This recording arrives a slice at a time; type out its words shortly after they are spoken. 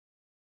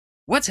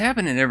What's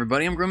happening,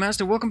 everybody? I'm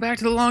Grillmaster. Welcome back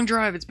to the long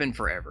drive. It's been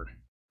forever.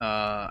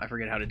 I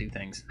forget how to do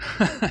things.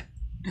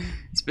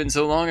 It's been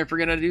so long, I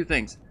forget how to do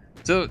things.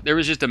 So there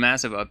was just a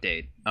massive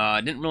update.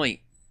 Didn't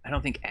really, I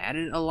don't think,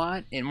 added a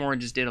lot. It more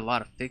just did a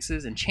lot of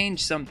fixes and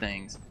changed some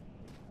things.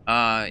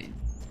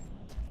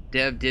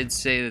 Dev did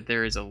say that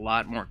there is a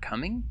lot more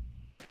coming.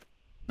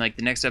 Like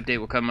the next update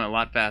will come a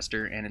lot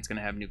faster, and it's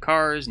gonna have new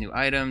cars, new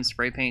items,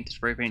 spray paint to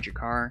spray paint your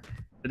car.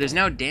 But there's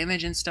now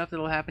damage and stuff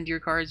that'll happen to your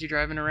car as you're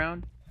driving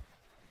around.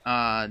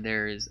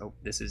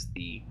 This is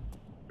the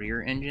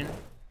rear engine.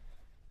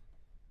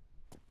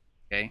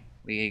 Okay,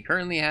 we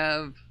currently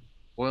have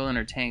oil in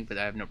our tank, but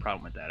I have no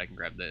problem with that. I can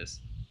grab this.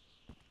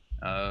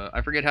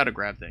 I forget how to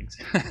grab things.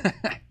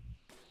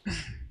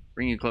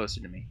 Bring you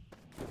closer to me.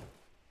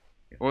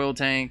 Okay, oil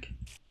tank,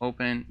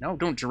 open. No,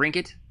 don't drink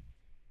it.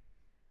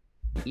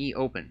 E,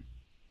 open.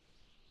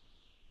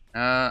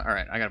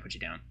 Alright, I gotta put you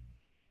down.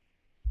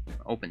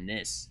 Open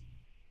this.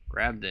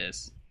 Grab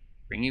this.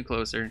 Bring you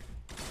closer.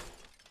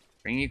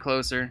 Bring you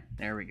closer.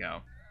 There we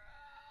go.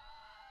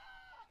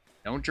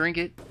 Don't drink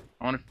it.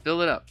 I want to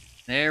fill it up.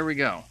 There we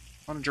go.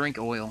 I want to drink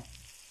oil.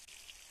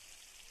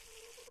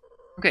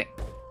 Okay.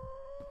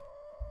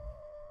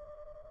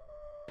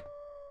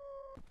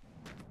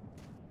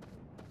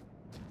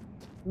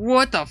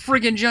 What the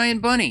friggin'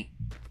 giant bunny?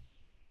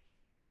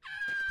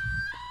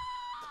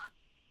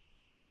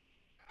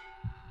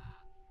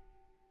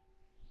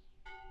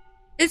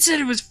 It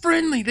said it was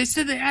friendly. They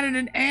said they added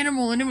an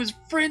animal and it was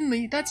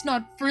friendly. That's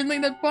not friendly.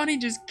 That bunny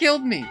just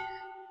killed me.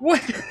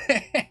 What the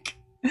heck?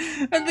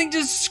 That thing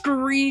just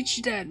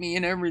screeched at me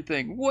and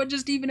everything. What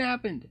just even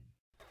happened?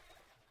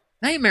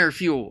 Nightmare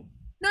fuel.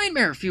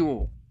 Nightmare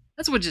fuel.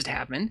 That's what just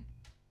happened.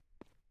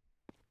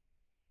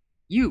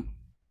 You.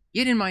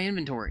 Get in my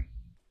inventory.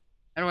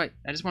 How do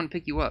I just want to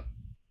pick you up.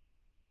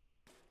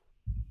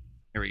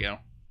 There we go.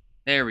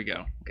 There we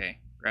go. Okay.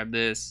 Grab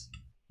this.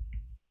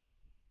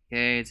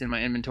 Okay, it's in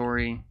my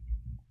inventory.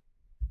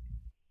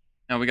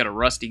 Now we got a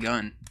rusty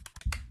gun.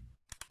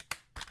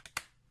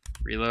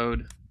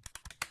 Reload.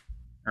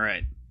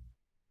 Alright.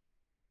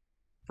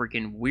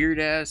 Freaking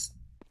weird-ass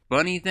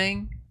bunny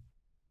thing.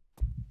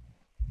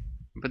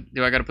 But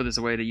do I gotta put this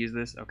away to use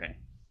this? Okay.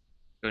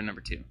 Go to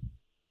number 2.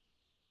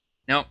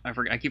 Nope,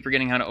 I keep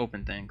forgetting how to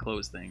open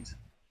close things.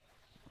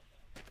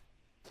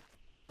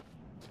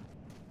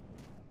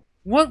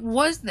 What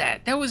was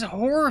that? That was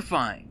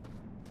horrifying.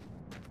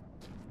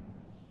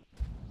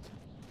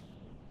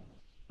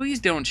 Please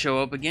don't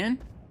show up again.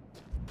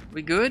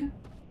 We good?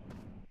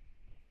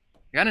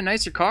 Got a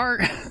nicer car.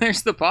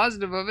 There's the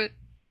positive of it.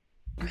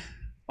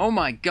 Oh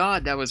my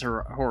god, that was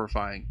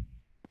horrifying.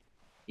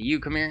 You,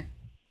 come here.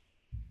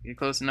 Get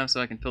close enough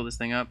so I can fill this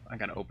thing up. I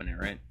gotta open it,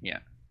 right? Yeah.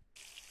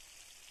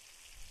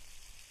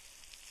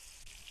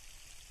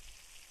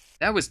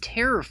 That was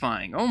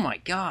terrifying. Oh my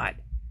god.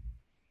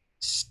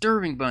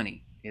 Disturbing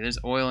bunny. Okay, there's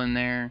oil in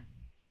there.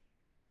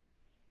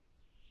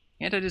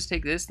 Can't I just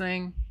take this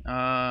thing?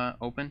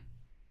 Open.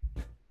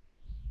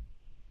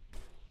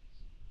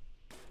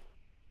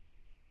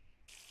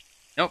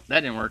 Nope,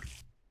 that didn't work.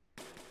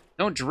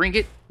 Don't drink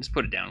it. Just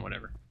put it down,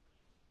 whatever.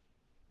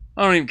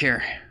 I don't even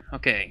care.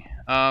 Okay,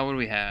 what do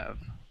we have?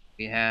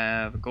 We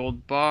have a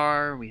gold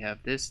bar. We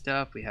have this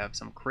stuff. We have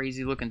some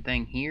crazy looking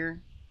thing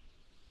here.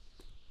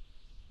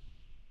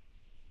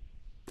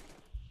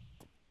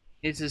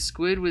 It's a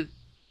squid with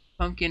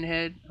pumpkin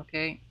head.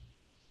 Okay.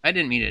 I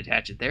didn't mean to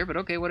attach it there, but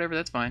okay, whatever,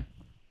 that's fine.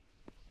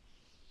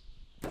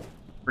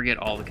 Forget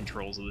all the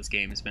controls of this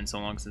game. It's been so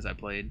long since I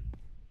played.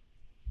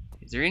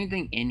 Is there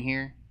anything in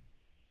here?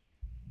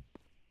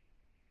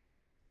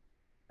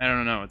 I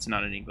don't know, it's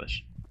not in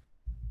English.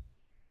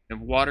 We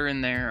have water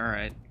in there,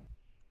 alright.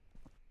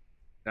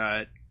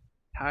 Got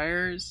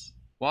tires,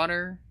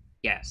 water,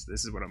 gas.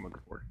 This is what I'm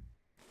looking for.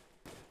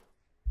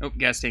 Nope,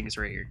 gas tank is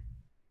right here.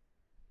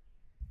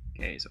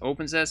 Okay, so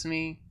open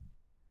sesame.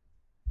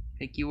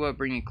 Pick you up,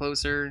 bring you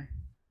closer.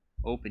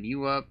 Open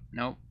you up.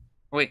 Nope.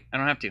 Oh, wait, I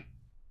don't have to.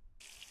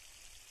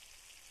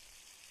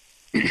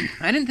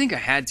 I didn't think I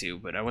had to,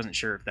 but I wasn't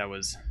sure if that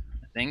was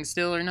a thing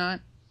still or not.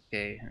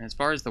 Okay, and as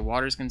far as the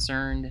water's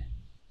concerned...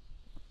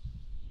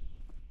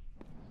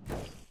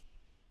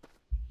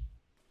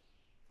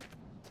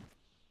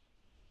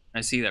 I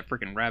see that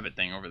freaking rabbit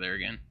thing over there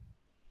again.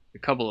 A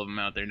couple of them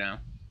out there now.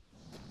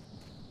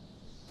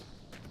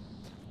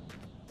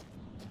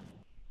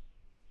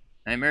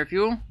 Nightmare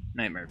fuel?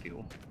 Nightmare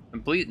fuel.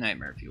 Complete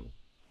nightmare fuel.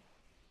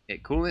 Okay,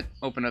 coolant.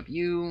 Open up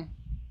you.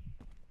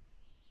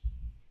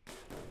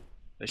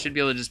 I should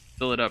be able to just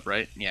fill it up,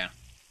 right? Yeah.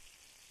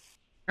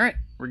 Alright,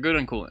 we're good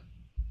on coolant.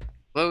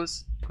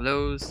 Close.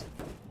 Close.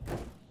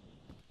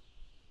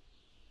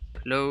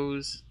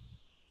 Close.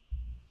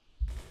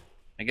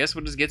 I guess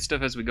we'll just get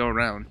stuff as we go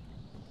around.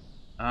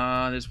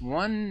 There's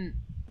one...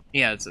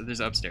 Yeah, there's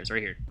upstairs,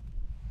 right here.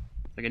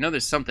 Like, I know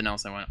there's something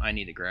else I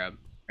need to grab.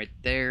 Right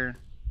there.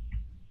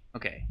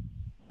 Okay.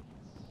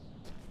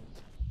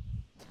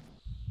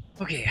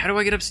 Okay, how do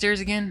I get upstairs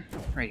again?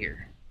 Right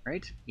here,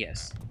 right?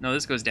 Yes. No,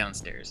 this goes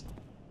downstairs.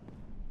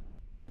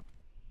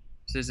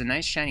 So there's a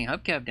nice shiny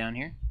hubcap down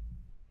here.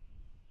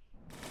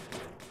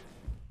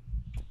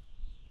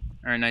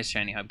 Or a nice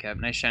shiny hubcap.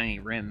 Nice shiny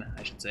rim,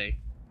 I should say.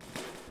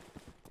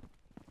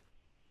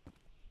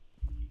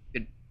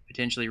 Could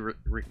potentially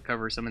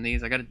recover some of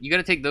these. You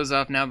gotta take those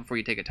off now before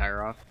you take a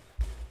tire off.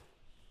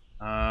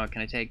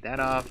 Can I take that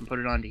off and put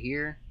it onto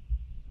here?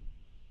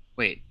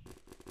 Wait.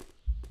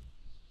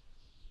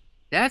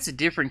 That's a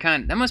different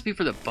kind. That must be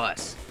for the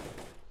bus.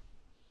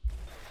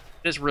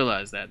 Just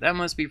realized that. That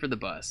must be for the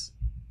bus.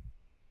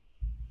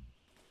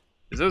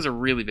 Because those are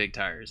really big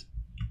tires.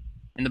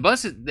 And the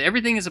bus,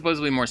 everything is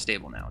supposedly more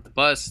stable now. The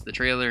bus, the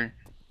trailer,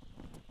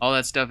 all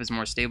that stuff is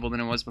more stable than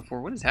it was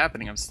before. What is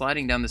happening? I'm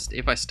sliding down the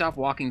if I stop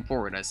walking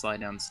forward, I slide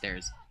down the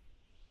stairs.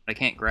 But I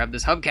can't grab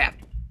this hubcap.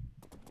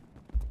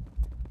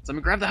 So let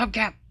me grab the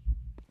hubcap.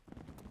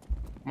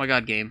 Oh my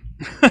god, game.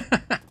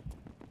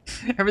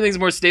 Everything's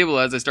more stable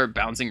as I start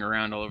bouncing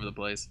around all over the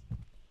place.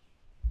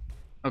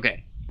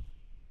 Okay.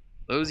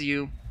 Close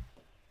you.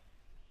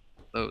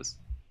 Close.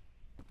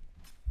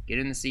 Get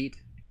in the seat.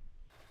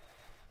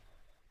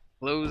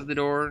 Close the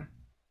door.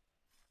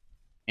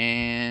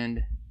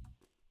 And...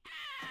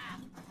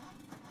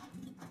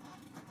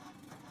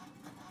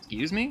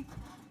 Excuse me?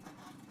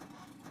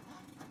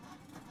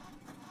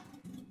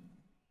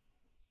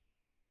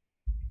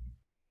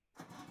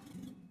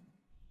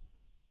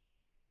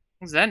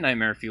 What's that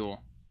nightmare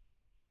fuel?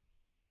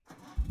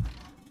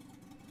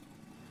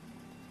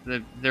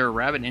 Is there a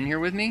rabbit in here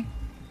with me?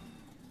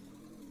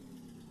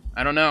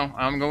 I don't know.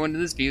 I'm going to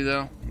this view,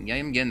 though. Yeah,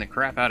 I'm getting the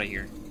crap out of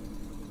here.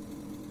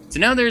 So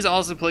now there's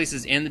also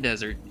places in the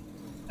desert.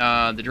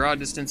 The draw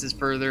distance is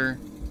further.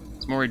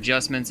 There's more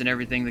adjustments and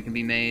everything that can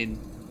be made.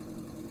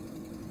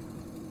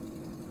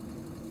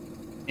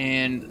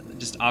 And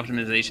just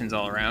optimizations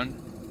all around.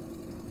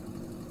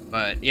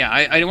 But yeah,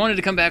 I wanted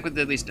to come back with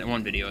at least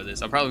one video of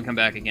this. I'll probably come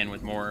back again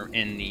with more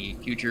in the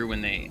future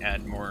when they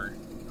add more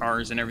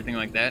cars and everything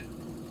like that.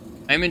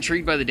 I'm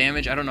intrigued by the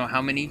damage. I don't know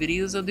how many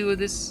videos I'll do with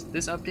this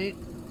update.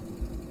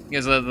 You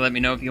guys let me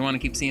know if you want to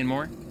keep seeing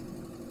more.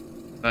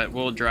 But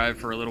we'll drive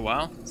for a little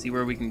while, see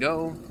where we can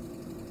go,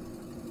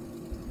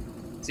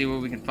 see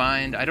what we can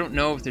find. I don't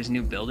know if there's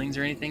new buildings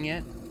or anything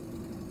yet.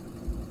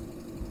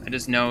 I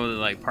just know that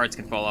like parts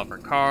can fall off our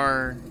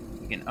car,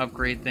 we can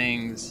upgrade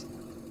things.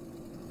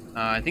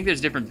 I think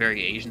there's different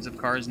variations of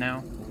cars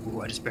now.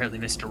 Ooh, I just barely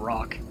missed a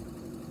rock.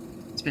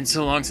 It's been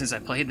so long since I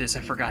played this,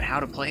 I forgot how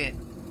to play it.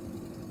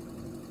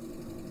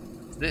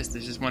 What's this?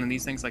 There's just one of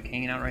these things like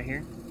hanging out right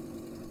here.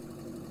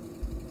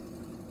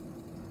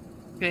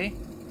 Okay.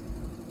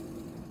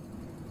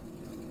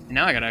 And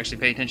now I gotta actually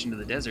pay attention to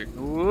the desert.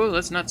 Ooh,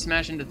 let's not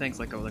smash into things.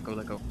 Let go, let go,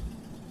 let go.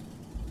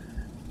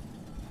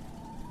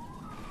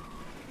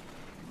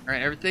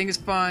 Alright, everything is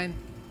fine.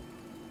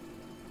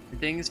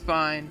 Everything is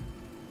fine.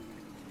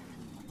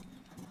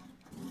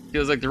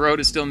 Feels like the road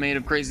is still made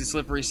of crazy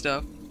slippery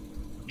stuff,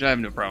 which I have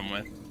no problem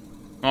with.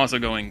 I'm also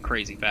going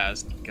crazy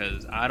fast,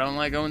 because I don't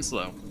like going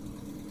slow.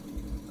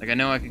 Like, I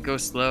know I could go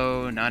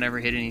slow, not ever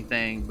hit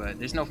anything, but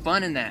there's no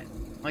fun in that.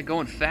 I like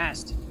going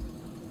fast.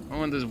 I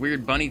want those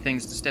weird bunny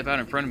things to step out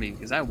in front of me,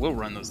 because I will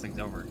run those things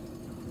over.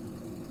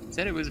 It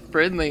said it was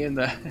friendly in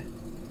the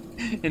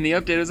in the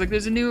update. I was like,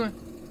 there's a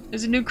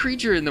new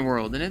creature in the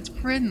world, and it's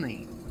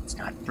friendly. It's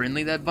not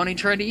friendly. That bunny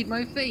tried to eat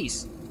my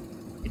face.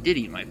 It did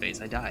eat my face.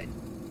 I died.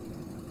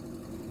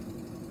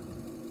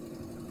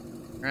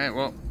 Alright,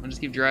 well, I'll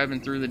just keep driving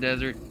through the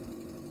desert.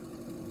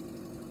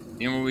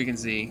 Seeing what we can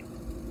see.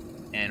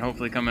 And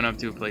hopefully coming up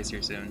to a place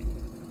here soon.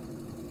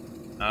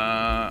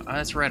 Oh,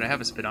 that's right, I have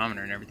a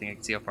speedometer and everything. I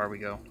can see how far we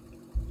go.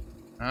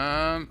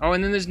 Oh,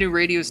 and then there's new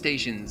radio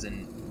stations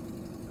and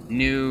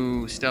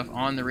new stuff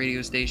on the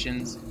radio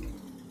stations.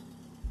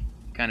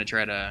 Kind of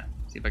try to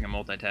see if I can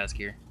multitask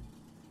here.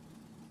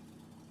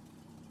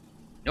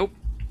 Nope.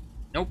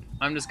 Nope.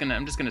 I'm just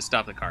gonna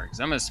stop the car because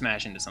I'm gonna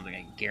smash into something.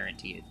 I can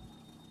guarantee it.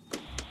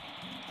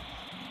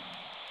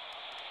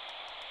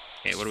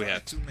 Okay, what do we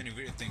have? Too many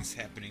weird things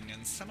happening,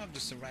 and some of the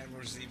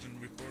survivors even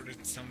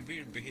reported some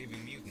weird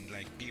behaving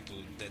mutant-like people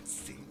that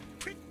seem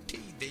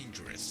pretty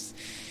dangerous.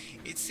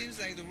 It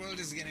seems like the world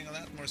is getting a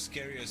lot more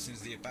scarier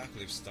since the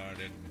apocalypse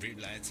started. Weird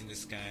lights in the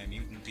sky,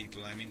 mutant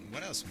people, I mean,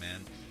 what else,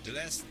 man? The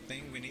last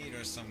thing we need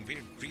are some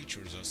weird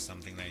creatures or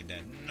something like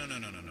that. No,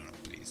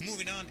 please.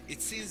 Moving on,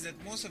 it seems that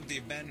most of the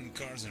abandoned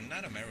cars are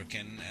not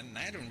American, and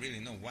I don't really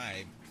know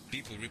why.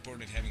 People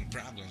reported having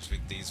problems with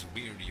these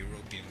weird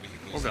European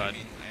vehicles. Oh God. I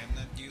mean, I am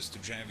not used to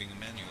driving a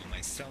manual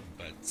myself,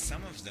 but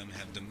some of them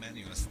have the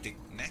manual stick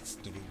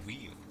next to the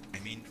wheel. I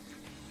mean,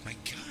 my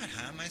God,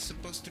 how am I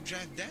supposed to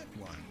drive that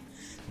one?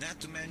 Not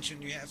to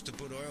mention you have to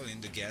put oil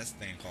in the gas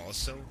tank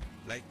also.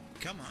 Like,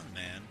 come on,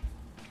 man.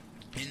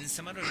 In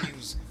some other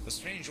news, a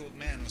strange old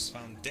man was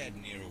found dead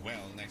near a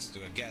well next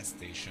to a gas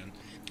station.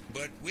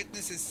 But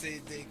witnesses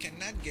say they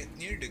cannot get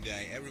near the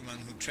guy. Everyone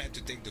who tried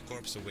to take the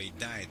corpse away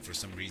died for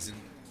some reason.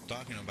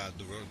 Talking about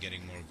the world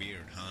getting more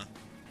weird, huh?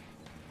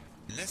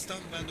 Let's talk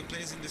about the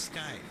place in the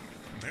sky.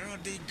 Where are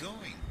they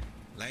going?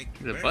 Like,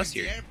 where is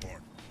the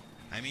airport?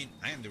 I mean,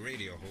 I am the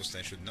radio host,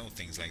 I should know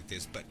things like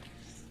this, but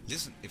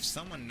listen, if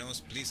someone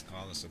knows, please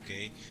call us,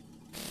 okay?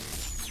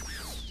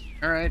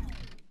 Alright.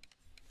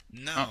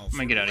 Now, I'm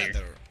gonna get out of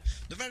here.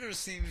 The weather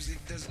seems it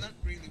does not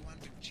really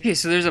want to Okay, change.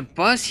 so there's a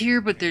bus here,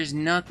 but there's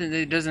nothing.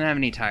 It doesn't have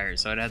any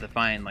tires, so I'd have to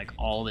find like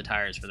all the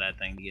tires for that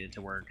thing to get it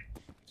to work.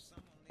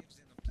 Someone lives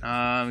in a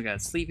place We got a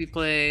sleepy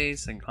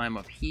place. I can climb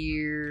up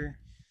here.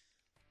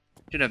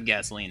 Should have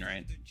gasoline,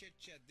 right? to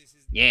chit-chat. This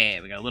is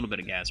Yeah, we got a little bit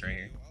of gas right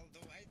here.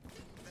 although I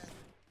think that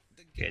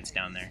the Okay, it's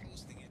guy down there.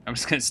 hosting it. I'm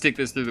just gonna stick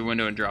this through the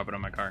window and drop it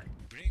on my car.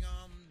 Bring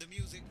on the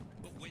music.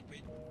 Oh, wait.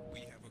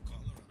 We have a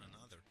caller on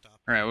another topic.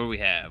 Alright, what do we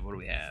have? What do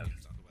we have?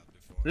 Talk about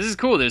before. This is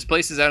cool. There's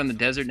places out in the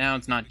desert now.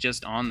 It's not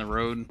just on the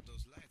road.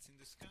 Those lights in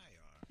the sky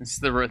are. This is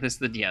the road. This is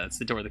the that's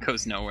the door that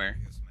goes nowhere.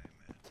 Yes, my man.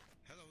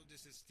 Hello,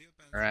 this is Steel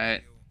Pen Alright.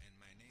 Radio, and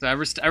my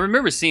name So I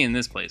remember seeing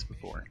this place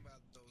before. about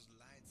those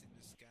lights in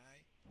the sky.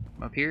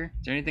 Up here?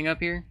 Is there anything up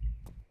here?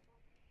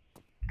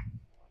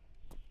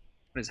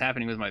 What is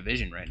happening with my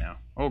vision right now?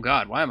 Oh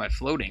god, why am I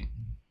floating?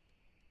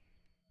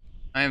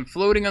 I am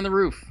floating on the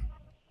roof.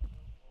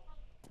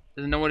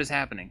 Doesn't know what is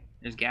happening.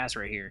 There's gas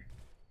right here.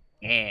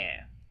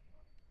 Yeah.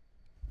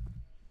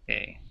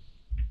 Okay.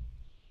 I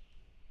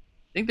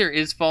think there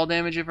is fall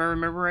damage if I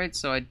remember right,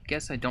 so I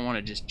guess I don't want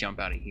to just jump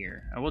out of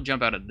here. I will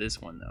jump out of this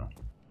one though.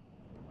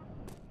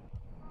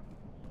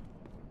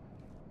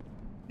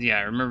 Yeah,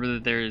 I remember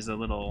that there is a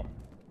little...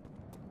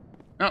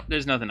 Oh,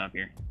 there's nothing up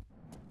here.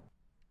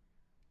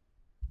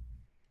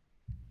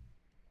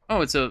 Oh,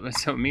 it's a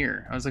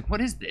mirror. I was like,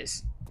 what is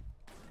this?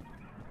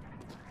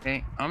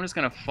 Okay, I'm just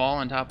gonna fall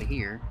on top of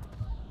here.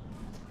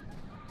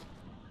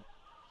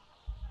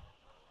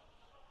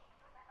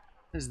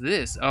 What is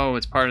this? Oh,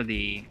 it's part of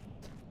the...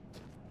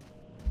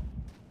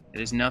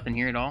 There's nothing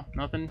here at all?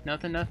 Nothing?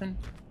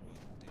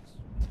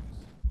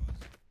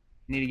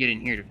 Need to get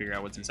in here to figure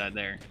out what's inside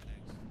there.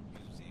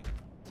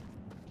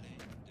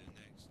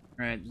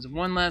 Alright, there's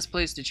one last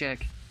place to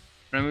check.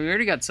 But I mean, we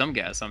already got some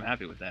gas, so I'm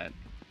happy with that.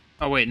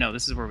 Oh wait, no,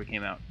 this is where we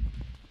came out.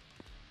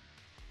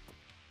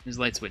 There's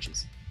light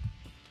switches.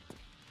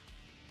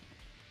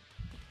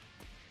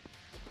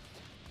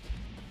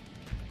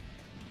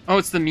 Oh,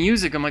 it's the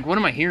music. I'm like, what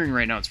am I hearing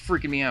right now? It's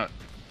freaking me out.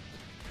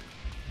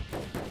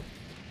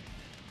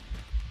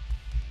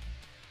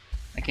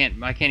 I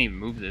can't even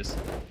move this.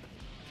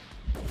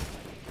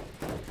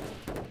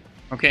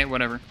 Okay,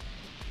 whatever.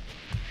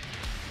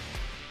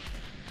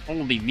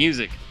 Holy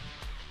music.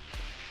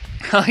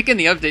 I like in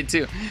the update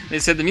too. They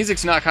said the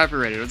music's not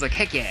copyrighted. I was like,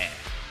 heck yeah.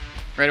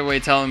 Right away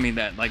telling me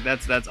that. Like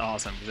that's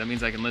awesome, because that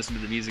means I can listen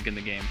to the music in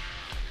the game.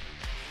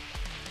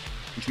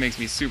 Which makes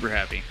me super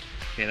happy.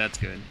 Okay, that's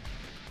good.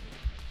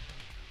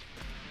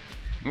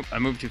 Oop, I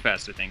moved too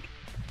fast, I think.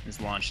 Just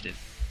launched it.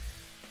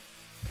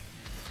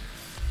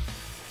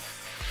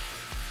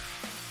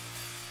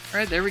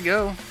 Alright, there we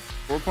go.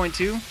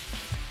 4.2.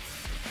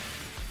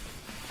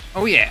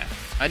 Oh yeah,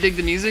 I dig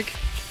the music.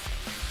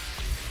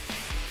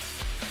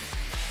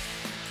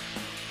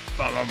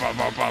 Alright.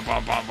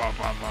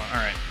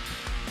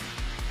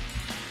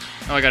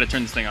 Oh, I gotta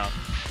turn this thing off.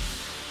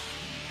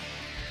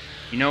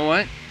 You know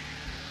what?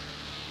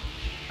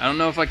 I don't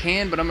know if I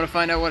can, but I'm gonna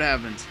find out what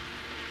happens.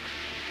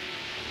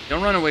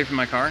 Don't run away from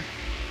my car.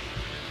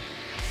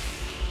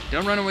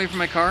 Don't run away from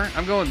my car.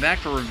 I'm going back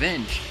for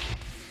revenge.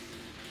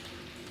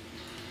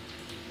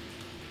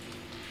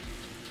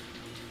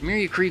 Come here,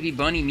 you creepy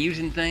bunny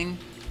mutant thing.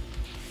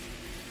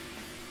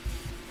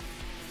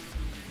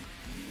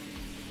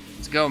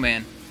 Let's go,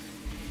 man.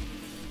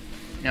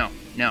 No,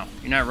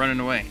 you're not running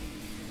away.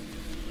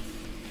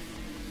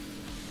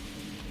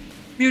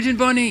 Mutant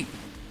bunny!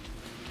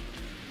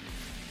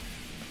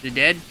 Is it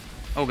dead?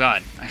 Oh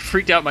god, I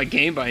freaked out my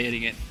game by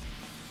hitting it.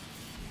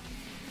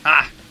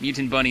 Ah,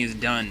 mutant bunny is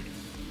done.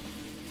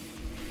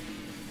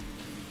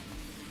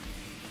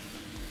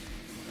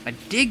 I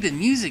dig the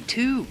music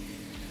too.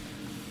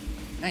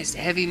 Nice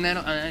heavy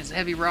metal, nice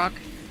heavy rock.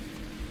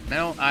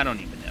 Metal? I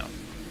don't even know.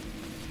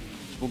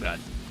 Oh god.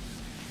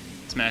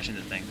 Smashing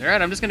the things.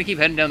 Alright, I'm just gonna keep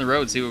heading down the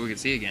road, see what we can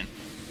see again.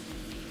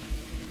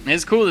 And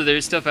it's cool that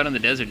there's stuff out in the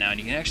desert now,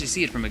 and you can actually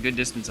see it from a good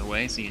distance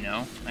away, so you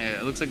know.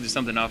 It looks like there's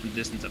something off in the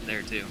distance up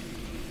there, too.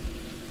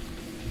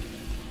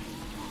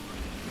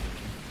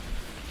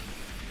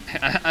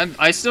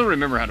 I still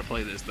remember how to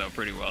play this, though,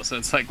 pretty well, so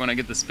it's like when I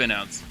get the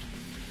spin-outs.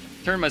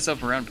 Turn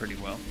myself around pretty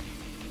well.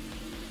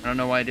 I don't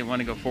know why I didn't want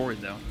to go forward,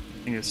 though.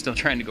 I think I was still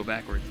trying to go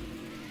backwards.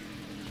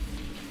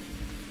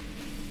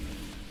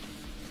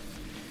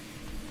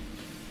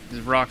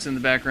 There's rocks in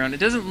the background.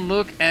 It doesn't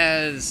look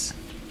as...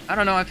 I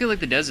don't know, I feel like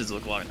the deserts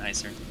look a lot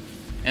nicer.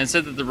 And it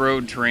said that the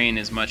road terrain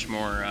is much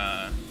more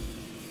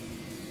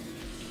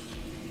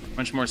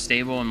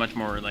stable and much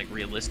more, like,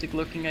 realistic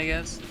looking, I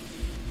guess.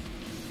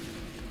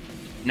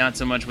 Not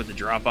so much with the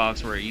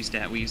drop-offs where we used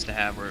to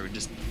have where it would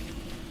just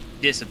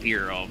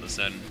disappear all of a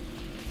sudden.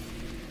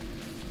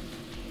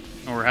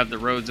 Or have the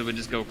roads that would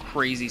just go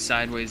crazy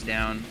sideways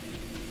down,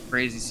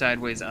 crazy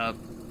sideways up.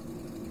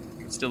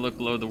 Still look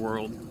below the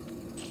world.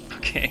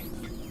 Okay.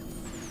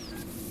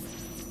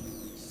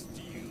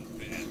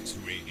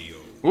 Radio,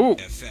 Ooh,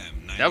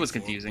 FM that was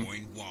confusing.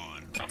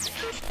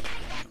 94.1.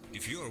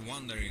 If you are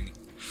wondering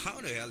how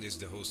the hell is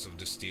the host of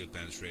the Steel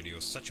Pants Radio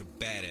such a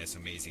badass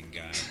amazing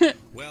guy?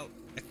 Well,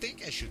 I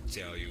think I should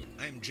tell you,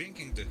 I'm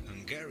drinking the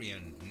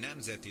Hungarian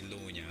Nemzeti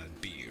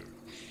Lonyal beer.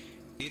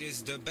 It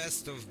is the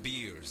best of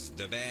beers,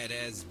 the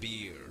badass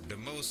beer, the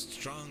most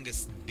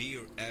strongest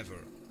beer ever.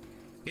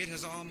 It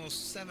has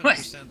almost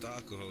 7%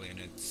 alcohol in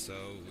it, so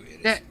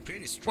it is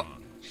pretty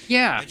strong.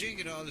 Yeah. I drink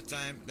it all the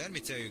time. Let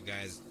me tell you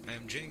guys,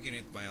 I'm drinking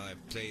it while I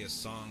play a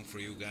song for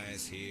you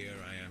guys here.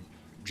 I am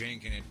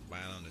drinking it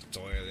while on the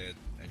toilet.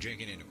 I'm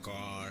drinking it in the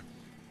car.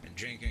 I'm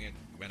drinking it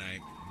when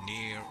I'm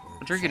near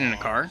or Drinking in a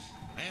car?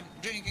 I am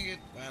drinking it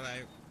while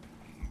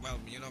well,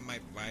 you know, my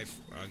wife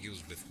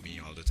argues with me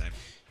all the time.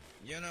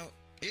 You know,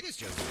 it is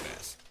just the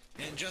best.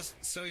 And just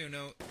so you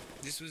know,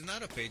 this was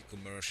not a paid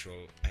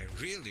commercial. I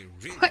really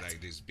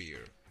like this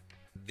beer.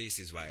 This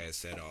is why I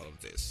said all of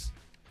this.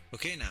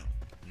 Okay, now,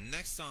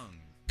 next song.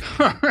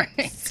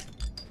 Alright.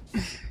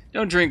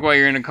 Don't drink while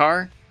you're in a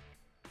car.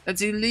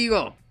 That's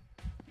illegal.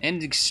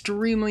 And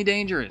extremely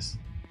dangerous.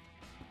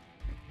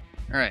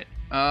 Alright,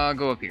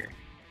 go up here.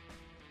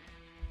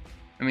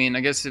 I mean, I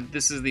guess if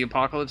this is the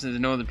apocalypse and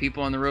there's no other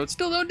people on the road,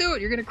 still don't do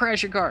it. You're gonna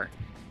crash your car.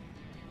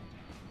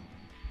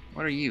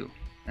 What are you?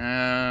 No,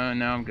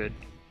 I'm good.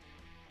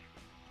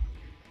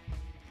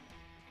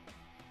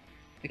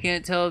 I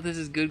can't tell if this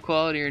is good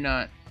quality or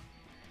not.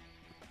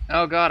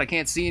 Oh god, I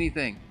can't see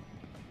anything.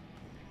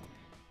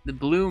 The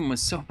bloom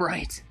was so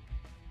bright.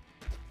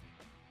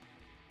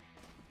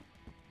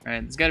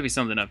 Alright, there's gotta be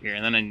something up here,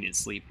 and then I need to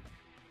sleep.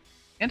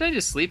 Can't I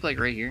just sleep, like,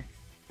 right here?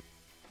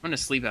 I'm gonna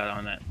sleep out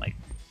on that, like,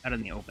 out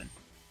in the open.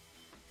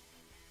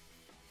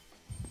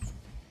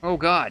 Oh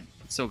god,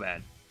 it's so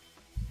bad.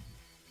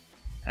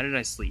 How did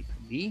I sleep?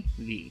 V?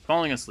 V.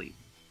 Falling asleep.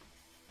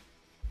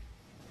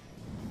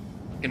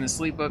 Gonna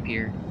sleep up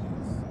here.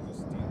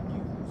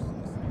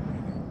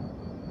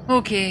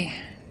 Okay.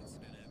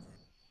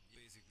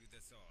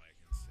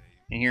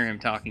 I hear him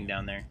talking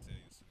down there.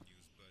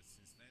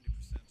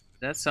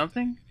 Is that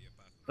something?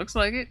 Looks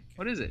like it.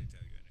 What is it?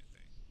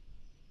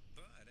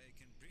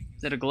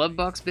 Is that a glove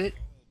box bit?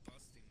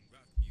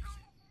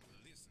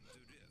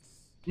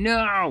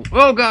 No!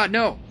 Oh god,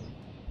 no!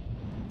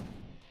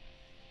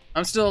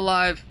 I'm still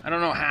alive. I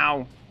don't know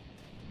how.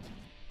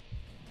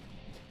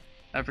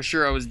 I for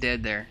sure I was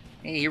dead there.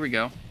 Hey, here we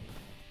go.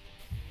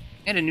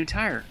 And a new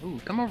tire. Ooh,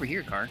 come over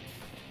here, car.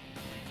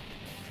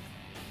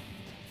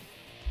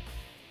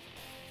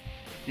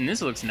 And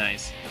this looks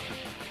nice.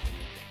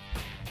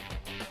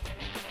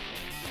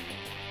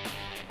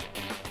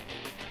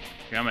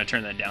 Okay, I'm gonna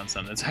turn that down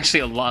some. That's actually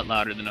a lot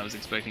louder than I was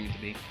expecting it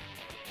to be.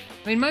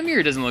 I mean, my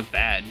mirror doesn't look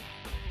bad.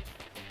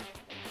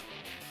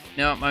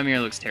 No, my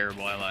mirror looks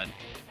terrible. I lied.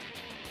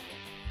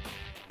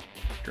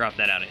 Drop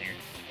that out of here.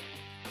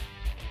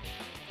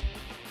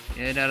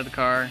 Get out of the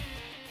car.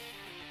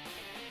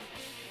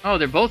 Oh,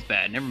 they're both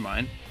bad. Never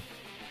mind.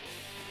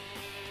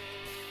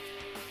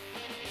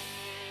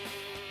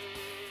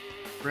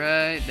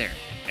 Right there.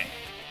 Okay.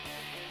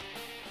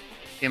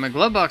 Okay, my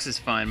glove box is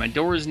fine. My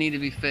doors need to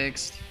be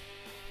fixed.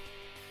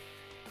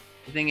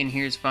 Everything in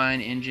here is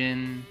fine.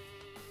 Engine.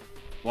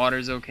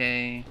 Water's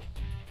okay.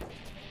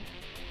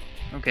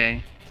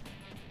 Okay.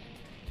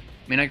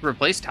 I mean, I can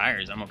replace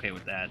tires. I'm okay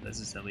with that.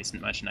 This is at least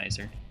much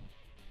nicer.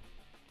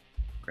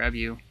 Grab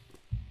you.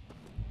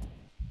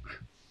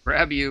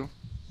 Grab you.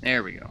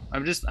 There we go.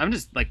 I'm just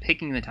like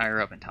picking the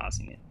tire up and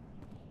tossing it.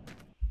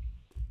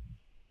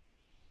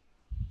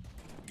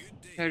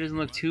 Tire doesn't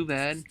look too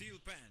bad.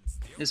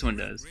 This one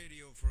does.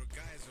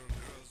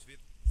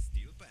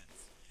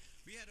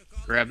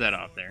 Grab that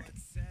off there.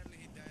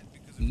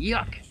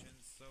 Yuck.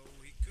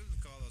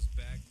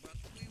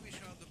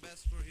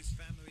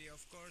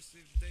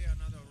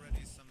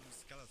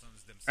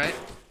 Right,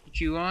 put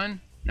you on.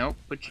 Nope,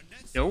 put you.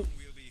 Nope.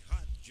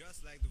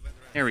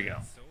 There we go.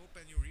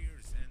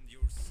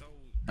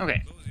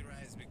 Okay.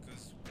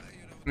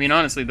 I mean,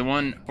 honestly, the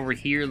one over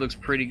here looks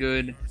pretty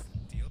good.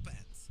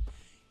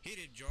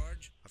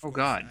 Oh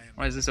god,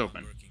 why is this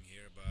open?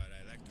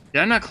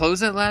 Did I not close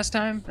that last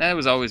time? That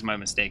was always my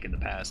mistake in the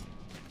past.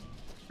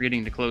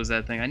 Forgetting to close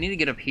that thing. I need to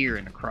get up here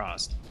and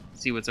across.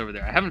 See what's over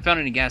there. I haven't found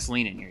any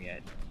gasoline in here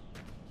yet.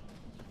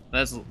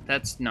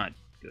 That's not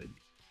good.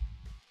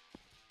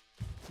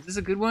 Is this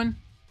a good one?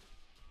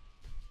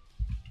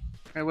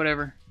 Alright,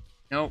 whatever.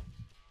 Nope.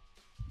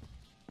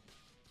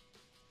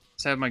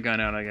 Let's have my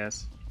gun out, I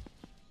guess.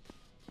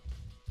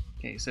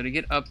 Okay, so to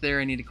get up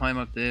there, I need to climb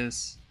up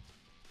this.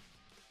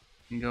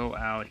 And go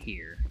out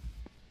here.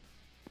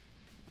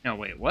 No,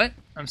 wait, what?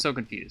 I'm so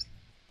confused.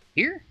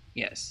 Here?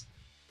 Yes.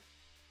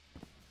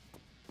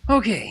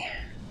 Okay.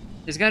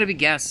 There's gotta be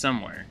gas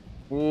somewhere.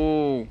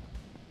 Whoa.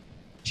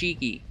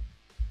 Cheeky.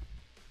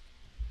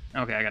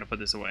 Okay, I gotta put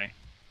this away.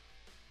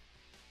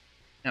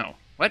 No.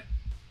 What?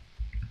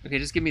 Okay,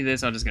 just give me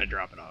this. I'm just gonna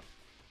drop it off.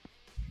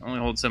 I only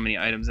hold so many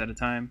items at a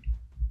time.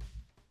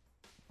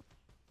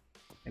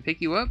 Can I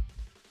pick you up?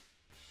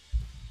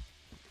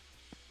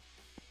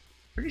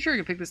 Pretty sure I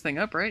can pick this thing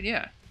up, right?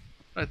 Yeah.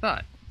 That's what I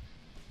thought.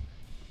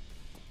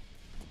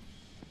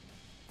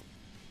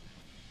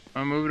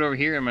 I'll move it over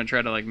here. I'm gonna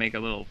try to like make a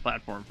little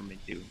platform for me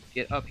to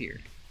get up here.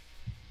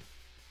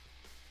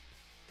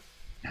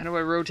 How do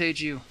I rotate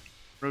you?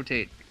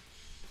 Rotate.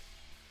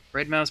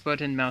 Right mouse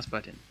button,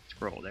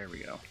 scroll. There we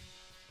go.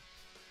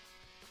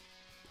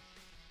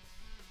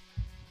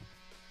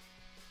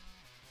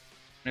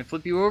 Can I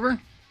flip you over?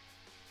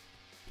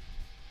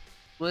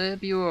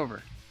 Flip you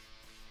over.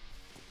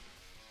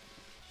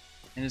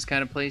 And just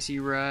kind of place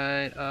you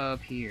right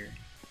up here.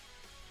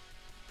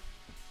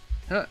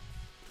 Huh.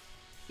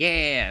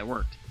 Yeah, it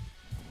worked.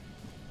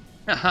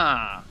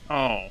 Haha.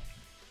 Oh.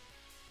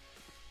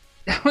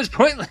 That was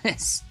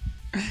pointless.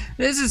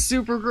 This is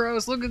super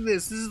gross. Look at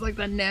this. This is like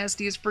the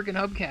nastiest freaking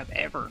hubcap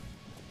ever.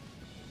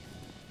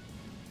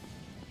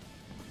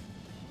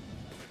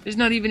 There's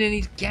not even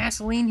any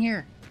gasoline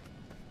here.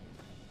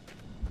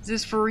 Is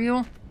this for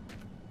real?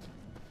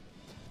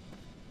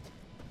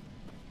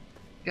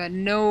 Got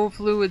no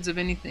fluids of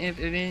anything of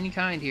any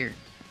kind here.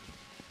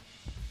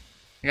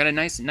 I got a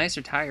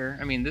nicer tire.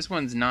 I mean, this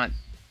one's not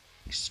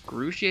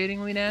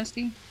excruciatingly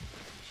nasty. And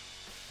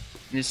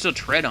there's still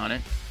tread on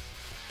it.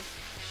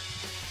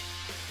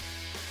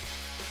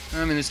 I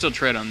mean, there's still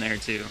tread on there,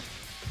 too.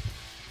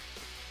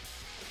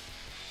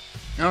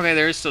 Okay,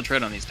 there is still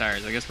tread on these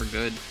tires. I guess we're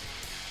good.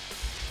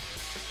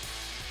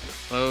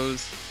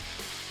 Close.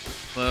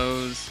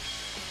 Close.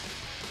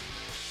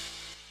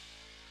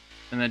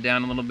 Turn that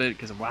down a little bit,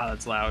 because, wow,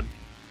 that's loud.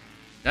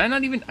 I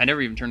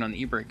never even turned on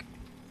the e-brake.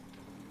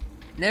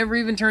 Never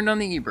even turned on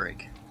the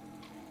e-brake.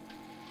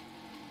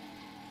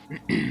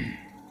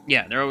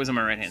 Yeah, they're always on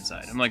my right-hand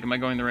side. I'm like, am I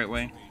going the right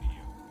way?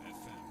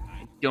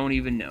 I don't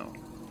even know.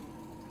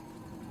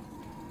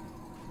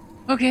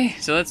 Okay,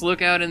 so let's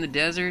look out in the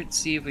desert,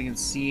 see if we can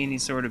see any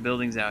sort of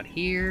buildings out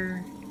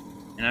here.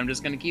 And I'm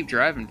just going to keep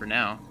driving for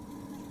now.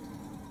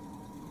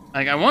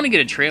 Like, I want to get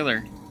a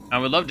trailer. I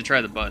would love to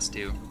try the bus,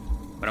 too.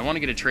 But I want to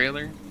get a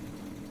trailer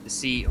to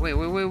see... Wait.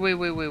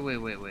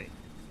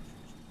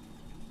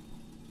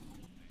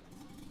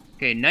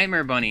 Okay,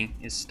 Nightmare Bunny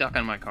is stuck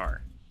on my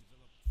car.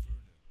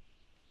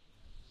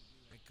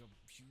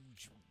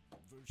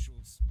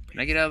 Can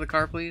I get out of the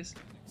car, please?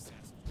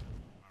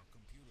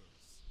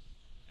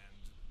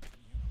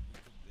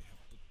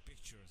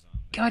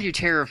 God, you're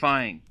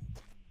terrifying.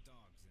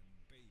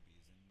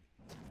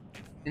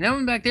 And that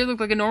one back there looked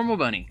like a normal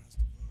bunny.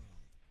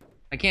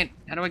 I can't...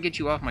 How do I get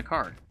you off my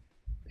car?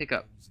 Pick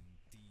up.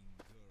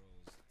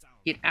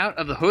 Get out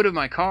of the hood of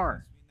my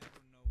car.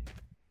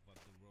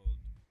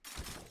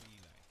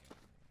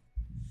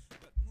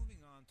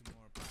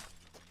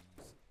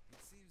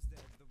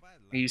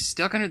 Are you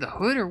stuck under the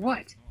hood or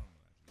what?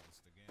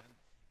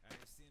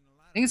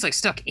 I think it's like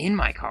stuck in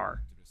my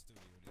car.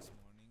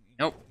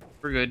 Nope,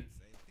 we're good.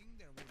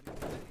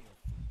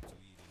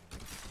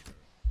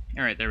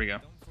 Alright, there we go.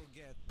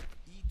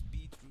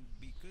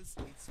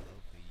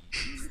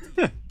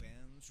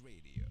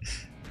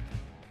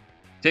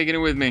 Taking it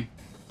with me.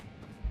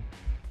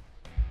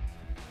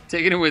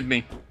 Taking it with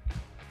me.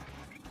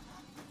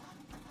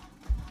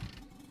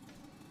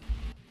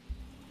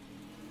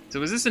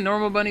 So is this a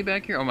normal bunny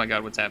back here? Oh my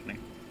god, what's happening?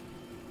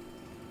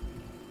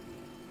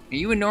 Are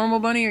you a normal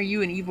bunny or are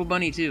you an evil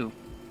bunny too?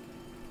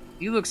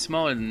 You look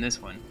smaller than this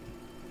one.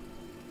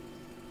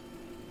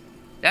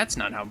 That's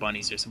not how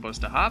bunnies are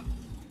supposed to hop.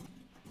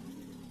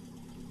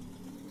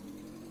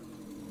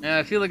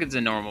 I feel like it's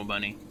a normal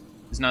bunny.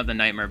 It's not the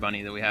Nightmare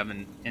Bunny that we have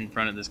in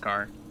front of this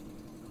car.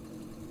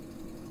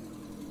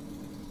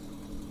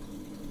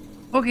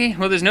 Okay,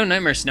 well there's no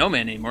Nightmare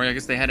Snowman anymore. I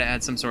guess they had to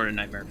add some sort of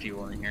Nightmare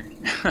Fuel in here.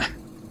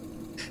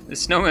 The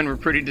snowmen were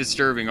pretty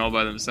disturbing all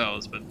by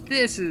themselves, but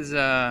this is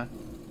a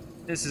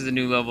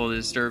new level of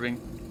disturbing.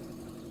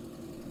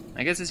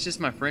 I guess it's just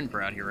my friend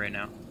for out here right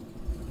now.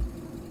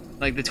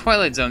 Like the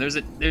Twilight Zone,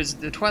 there's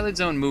the Twilight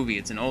Zone movie.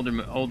 It's an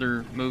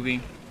older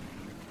movie.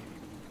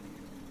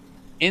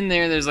 In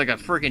there's like a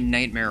freaking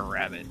nightmare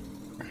rabbit.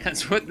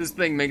 That's what this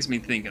thing makes me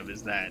think of,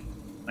 is that.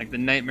 Like the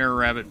nightmare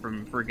rabbit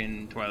from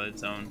freaking Twilight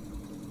Zone.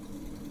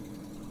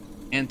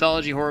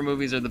 Anthology horror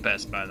movies are the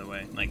best, by the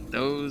way. Like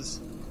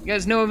those... You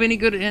guys know of any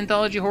good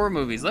anthology horror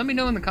movies? Let me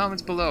know in the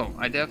comments below.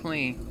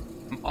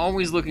 I'm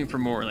always looking for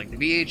more. Like the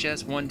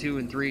VHS 1, 2,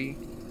 and 3.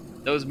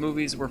 Those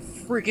movies were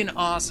freaking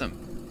awesome.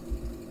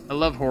 I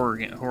love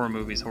horror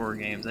movies, horror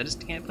games. I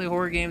just can't play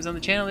horror games on the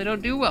channel. They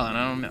don't do well, and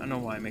I don't know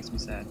why. It makes me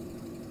sad.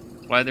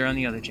 That's why they're on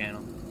the other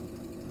channel.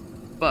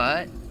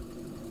 But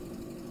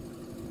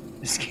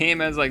this game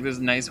has like this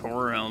nice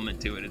horror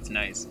element to it. It's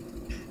nice.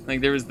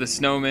 Like there was the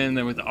snowman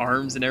there with the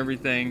arms and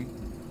everything.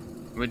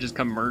 It would just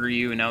come murder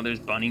you, and now there's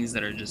bunnies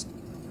that are just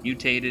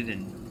mutated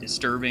and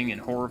disturbing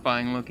and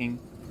horrifying looking.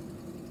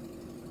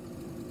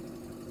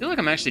 I feel like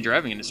I'm actually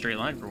driving in a straight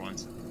line for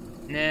once.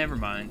 Never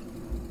mind.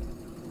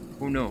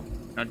 Oh no,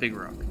 not Big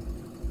Rock.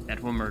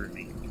 That will murder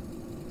me.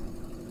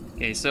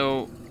 Okay,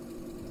 so...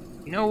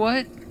 You know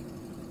what?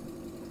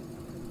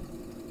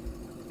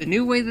 The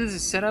new way this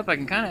is set up, I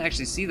can kind of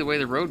actually see the way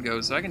the road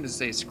goes, so I can just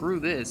say, screw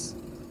this.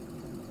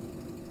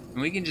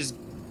 And we can just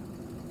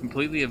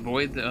completely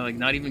avoid, like,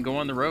 not even go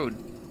on the road.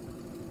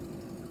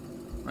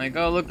 Like,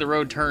 oh, look, the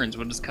road turns.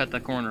 We'll just cut the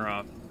corner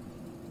off.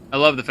 I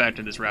love the fact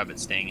that this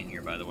rabbit's staying in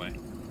here, by the way.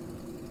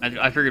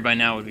 I figured by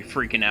now it would be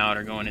freaking out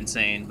or going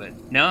insane,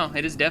 but no,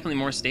 it is definitely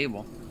more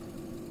stable.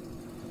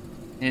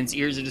 And its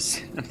ears are just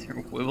sitting up there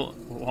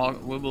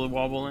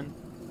wobbling.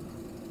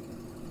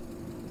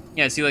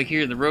 Yeah, see, like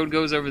here, the road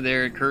goes over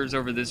there, it curves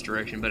over this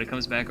direction, but it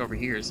comes back over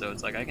here, so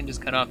it's like I can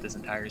just cut off this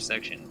entire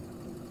section.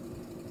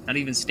 Not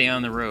even stay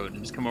on the road,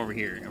 and just come over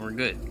here, and we're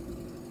good.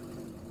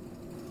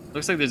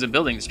 Looks like there's a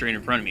building straight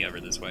in front of me over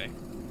this way.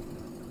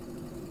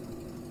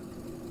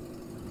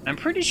 I'm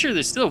pretty sure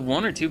there's still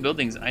 1 or 2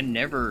 buildings I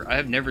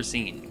have never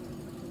seen.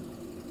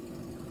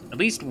 At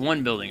least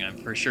one building, I'm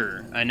for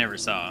sure, I never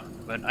saw.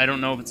 But I don't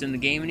know if it's in the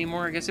game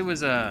anymore. I guess it was,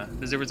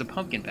 because there was a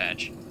pumpkin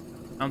patch.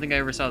 I don't think I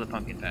ever saw the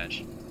pumpkin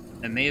patch.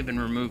 It may have been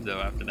removed, though,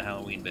 after the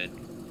Halloween bit.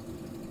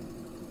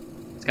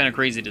 It's kind of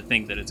crazy to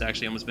think that it's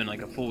actually almost been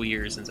like a full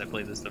year since I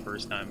played this the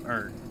first time.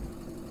 Or,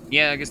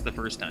 yeah, I guess the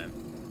first time.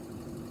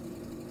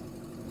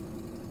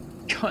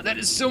 God, that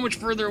is so much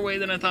further away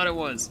than I thought it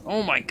was.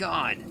 Oh my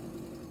god.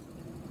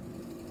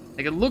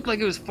 Like, it looked like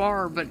it was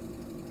far, but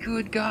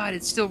good god,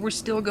 we're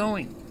still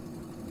going.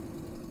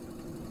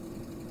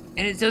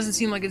 And it doesn't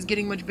seem like it's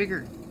getting much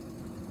bigger.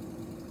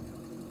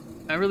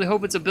 I really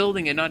hope it's a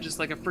building and not just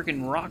like a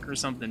freaking rock or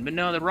something. But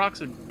no, the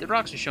rocks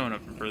are showing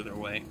up from further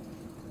away.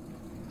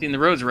 See, and the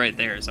road's right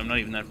there, so I'm not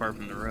even that far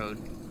from the road.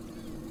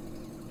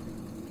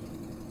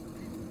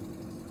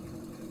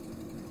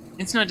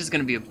 It's not just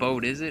gonna be a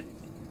boat, is it?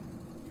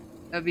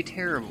 That'd be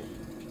terrible.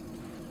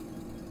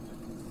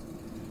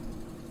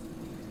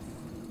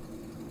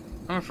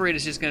 I'm afraid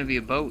it's just gonna be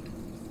a boat,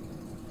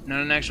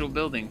 not an actual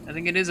building. I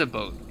think it is a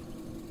boat.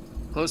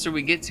 The closer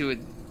we get to it,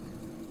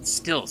 it's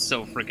still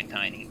so freaking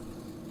tiny.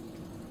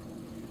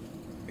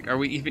 Like, are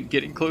we even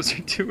getting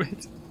closer to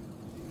it?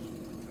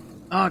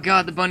 Oh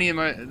god, the bunny in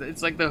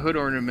it's like the hood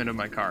ornament of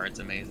my car. It's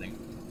amazing.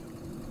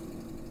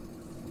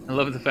 I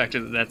love the fact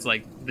that that's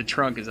like, the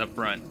trunk is up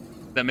front.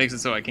 That makes it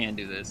so I can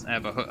do this. I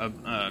have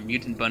a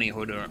mutant bunny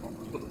hood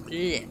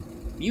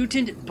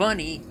mutant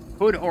bunny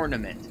hood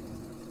ornament.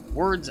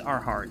 Words are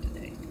hard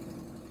today.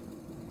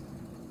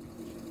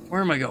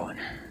 Where am I going?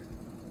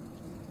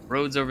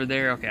 Road's over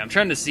there. Okay, I'm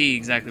trying to see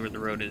exactly where the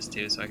road is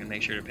too, so I can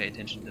make sure to pay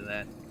attention to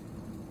that.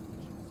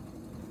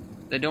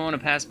 I don't want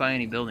to pass by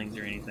any buildings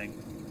or anything.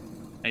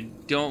 I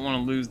don't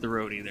want to lose the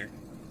road either.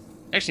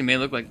 Actually, it may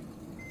look like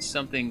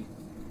something to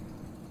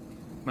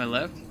my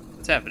left.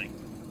 What's happening?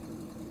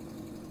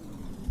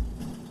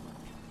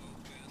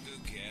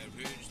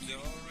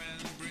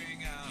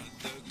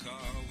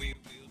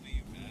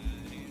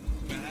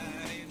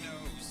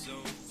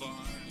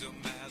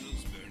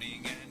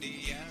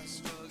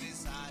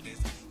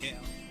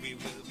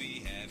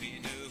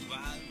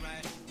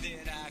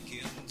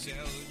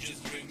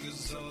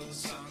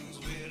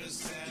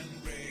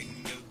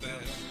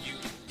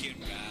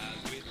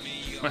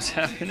 What's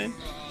happening?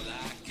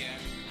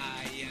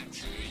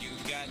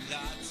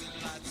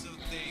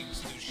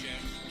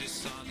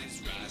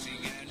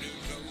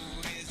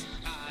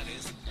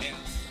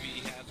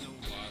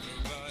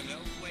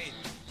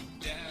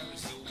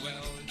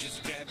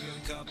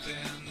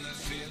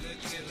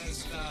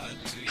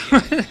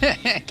 What the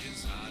heck?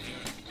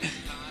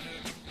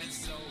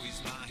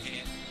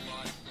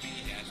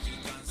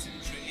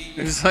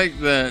 It's like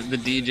the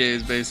DJ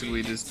is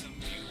basically just,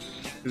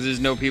 because there's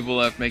no people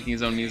left making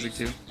his own music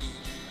too.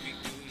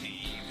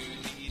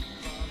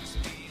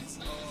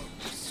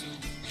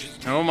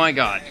 Oh my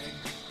god.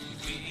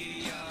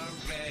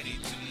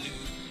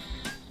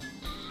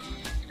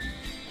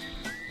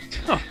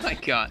 Oh my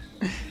god.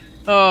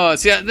 Oh,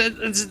 see,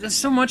 that's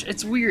so much.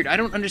 It's weird. I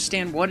don't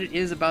understand what it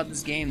is about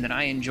this game that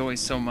I enjoy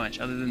so much,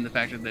 other than the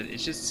fact that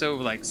it's just so,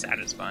 like,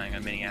 satisfying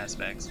on many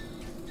aspects.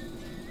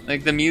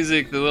 Like, the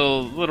music, the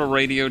little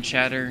radio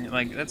chatter,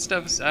 like, that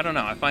stuff's, I don't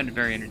know, I find it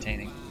very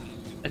entertaining.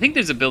 I think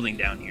there's a building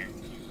down here.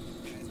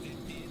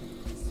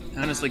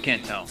 I honestly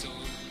can't tell.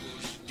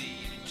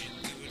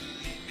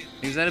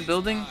 Is that a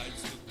building?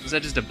 Or is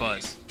that just a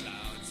buzz?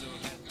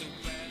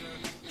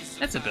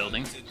 That's a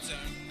building.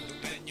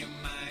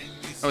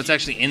 Oh, it's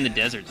actually in the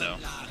desert, though.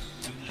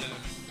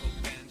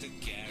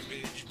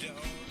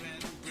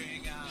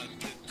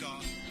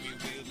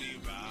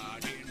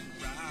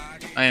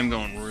 I am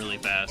going really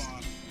fast.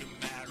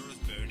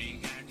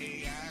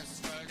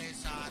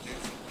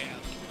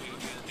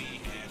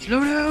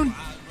 Slow down!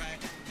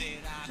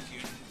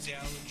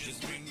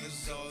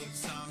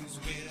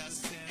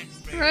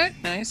 Alright,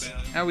 nice.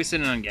 How are we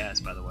sitting on gas,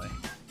 by the way?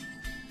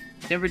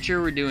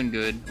 Temperature, we're doing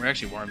good. We're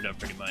actually warmed up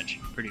pretty much.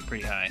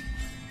 Pretty high.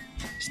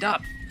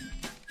 Stop!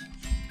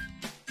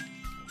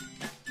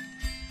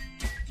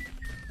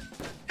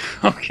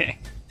 Okay.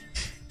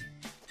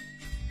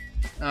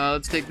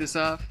 Let's take this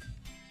off.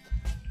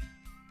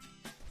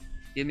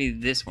 Give me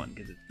this one,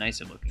 because it's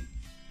nicer looking.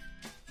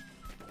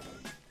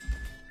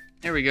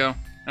 There we go.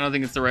 I don't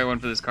think it's the right one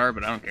for this car,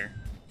 but I don't care.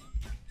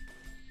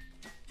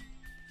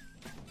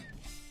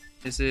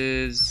 This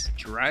is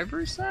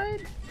driver's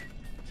side?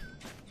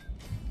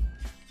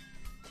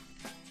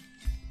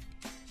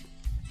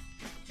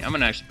 Yeah, I'm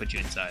gonna actually put you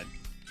inside.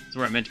 That's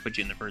where I meant to put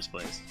you in the first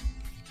place.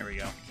 There we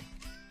go.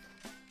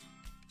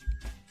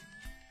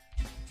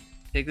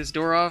 Take this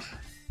door off.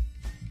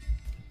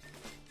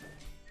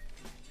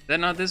 Is that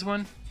not this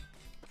one?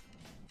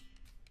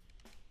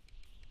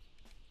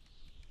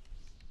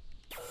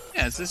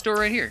 Yeah, it's this door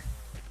right here.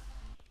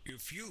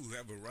 If you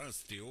have a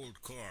rusty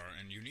old car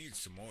and you need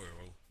some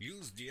oil,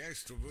 use the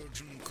extra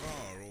virgin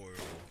car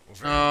oil.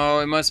 Oh,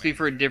 it must be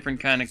for a different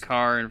kind of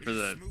car and for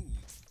the...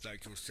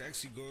 Like your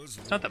sexy girl's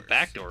It's not the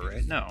back door,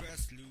 right? No.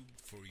 best lube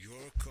for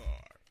your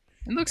car.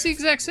 It looks the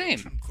exact same.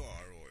 Car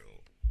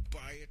oil.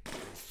 Buy it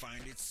or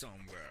find it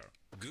somewhere.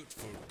 Good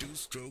for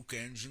two-stroke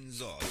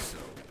engines also.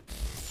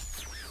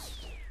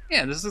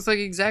 Yeah, this looks like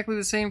exactly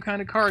the same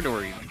kind of car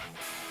door even.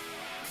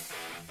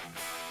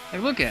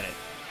 Like, look at it.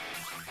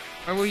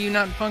 Why will you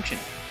not function?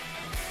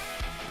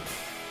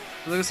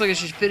 It looks like it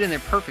should fit in there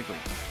perfectly.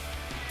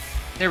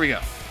 There we go.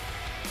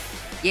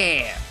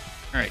 Yeah!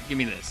 Alright, give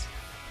me this.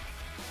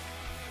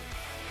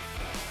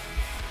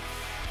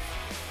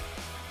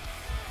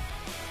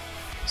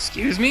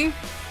 Excuse me?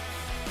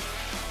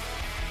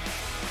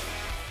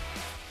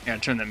 I gotta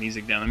turn that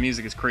music down. The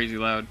music is crazy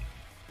loud.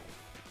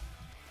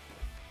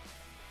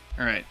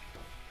 Alright.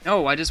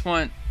 No, I just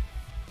want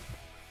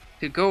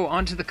to go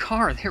onto the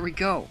car. There we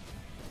go.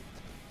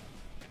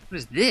 What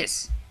is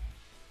this?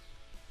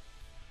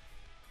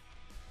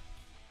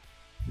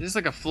 Is this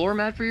like a floor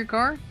mat for your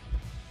car?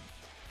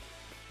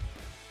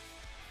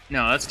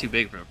 No, that's too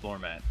big for a floor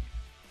mat.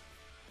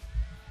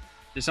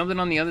 There's something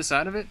on the other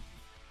side of it?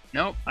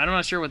 Nope, I'm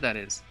not sure what that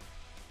is.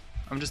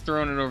 I'm just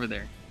throwing it over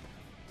there.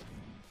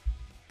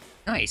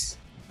 Nice.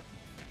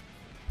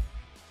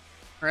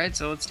 Alright,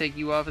 so let's take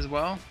you off as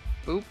well.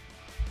 Boop.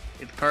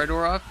 Get the car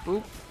door off.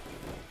 Boop.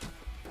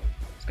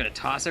 Just gonna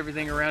toss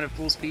everything around at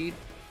full speed.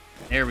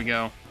 There we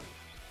go.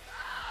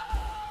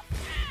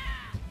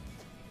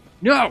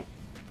 No!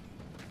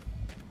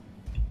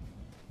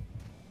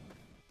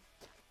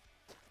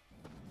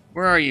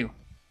 Where are you?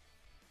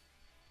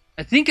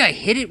 I think I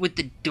hit it with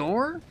the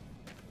door?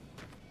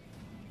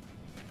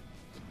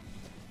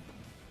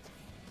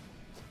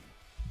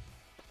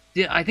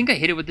 Yeah, I think I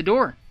hit it with the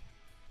door.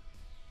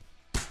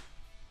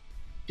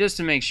 Just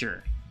to make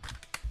sure.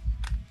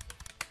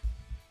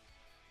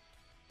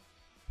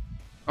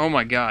 Oh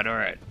my god,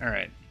 alright,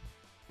 alright.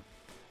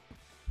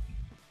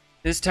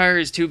 This tire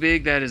is too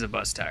big, that is a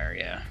bus tire,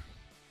 yeah.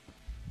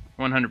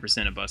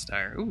 100% a bus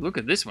tire. Ooh, look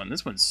at this one.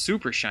 This one's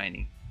super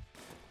shiny.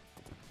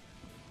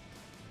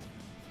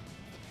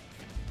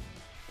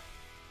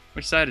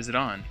 Which side is it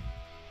on?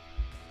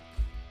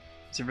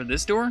 Is it for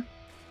this door?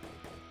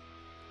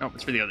 Oh,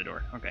 it's for the other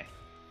door. Okay.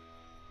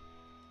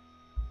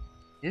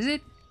 Is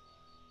it?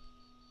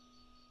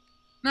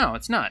 No,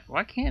 it's not.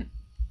 Why can't...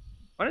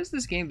 Why does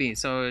this game be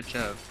such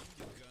a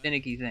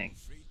finicky thing?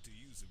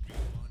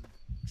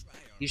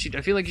 You should...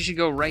 I feel like you should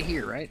go right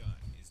here, right?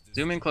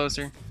 Zoom in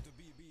closer.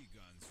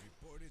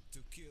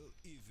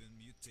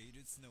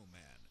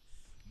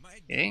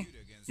 Okay.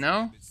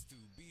 No?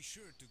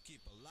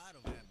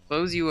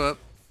 Close you up.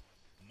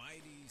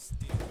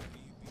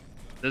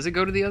 Does it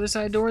go to the other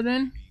side door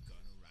then?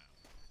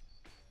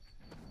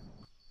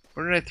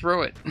 Where did I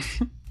throw it?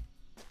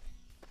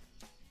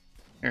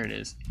 There it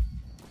is.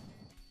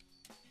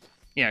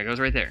 Yeah, it goes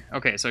right there.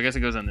 Okay, so I guess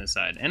it goes on this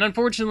side. And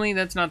unfortunately,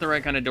 that's not the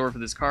right kind of door for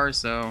this car,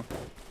 so...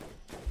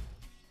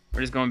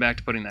 We're just going back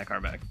to putting that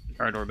car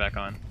door back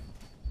on.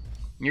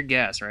 You're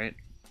gas, right?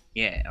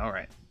 Yeah,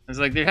 alright. It's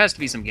like, there has to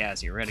be some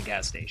gas here. We're at a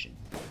gas station.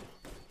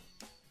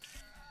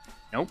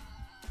 Nope.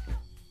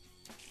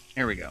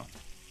 There we go.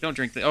 Don't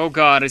drink the... Oh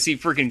god, I see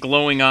freaking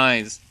glowing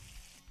eyes.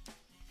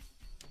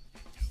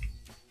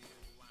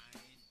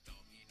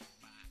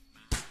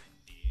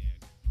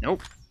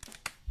 Nope.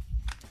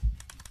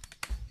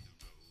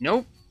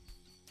 Nope.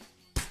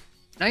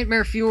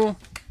 Nightmare fuel.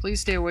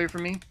 Please stay away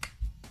from me.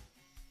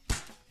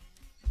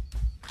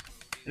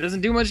 It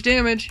doesn't do much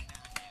damage.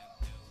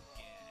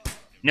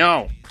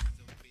 No.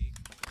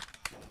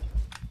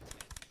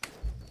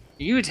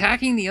 Are you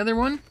attacking the other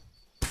one?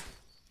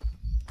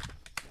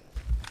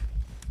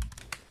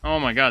 Oh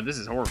my god, this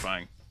is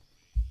horrifying.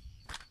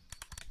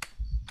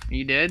 Are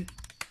you dead?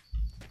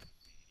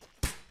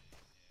 I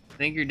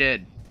think you're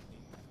dead.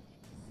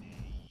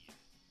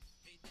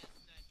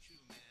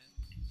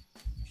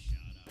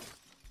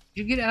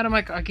 You get out of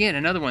my car. Again,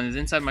 another one is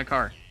inside my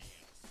car.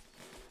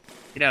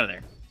 Get out of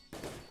there.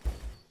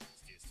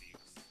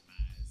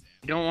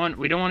 We don't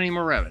want any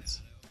more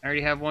rabbits. I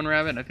already have one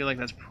rabbit. I feel like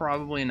that's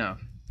probably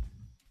enough.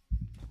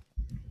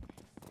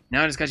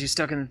 Now I just got you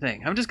stuck in the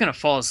thing. I'm just gonna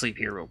fall asleep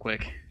here real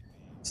quick.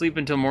 Sleep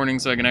until morning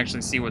so I can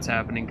actually see what's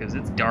happening, because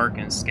it's dark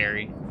and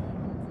scary.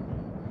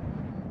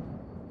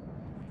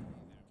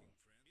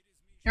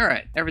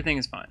 Alright, everything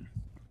is fine.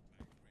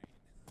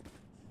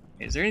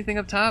 Is there anything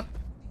up top?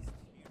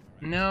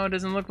 No, it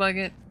doesn't look like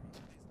it.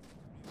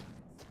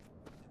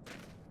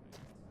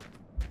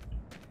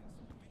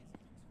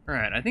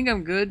 Alright, I think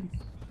I'm good.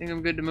 I think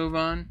I'm good to move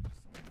on.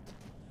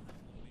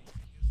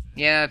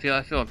 Yeah,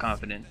 I feel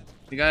confident.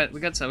 We got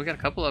a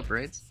couple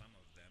upgrades.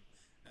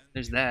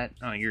 There's that.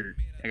 Oh, I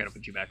gotta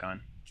put you back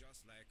on.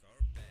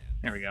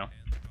 There we go.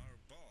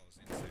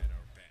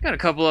 Got a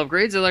couple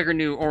upgrades. I like our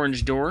new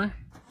orange door.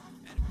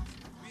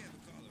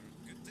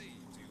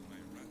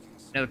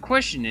 Now the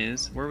question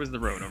is, where was the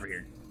road over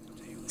here?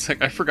 It's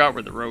like I forgot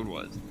where the road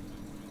was.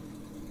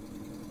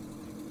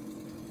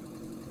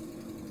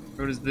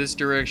 Road is this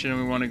direction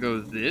and we want to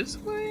go this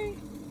way?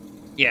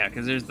 Yeah,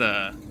 because there's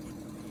the...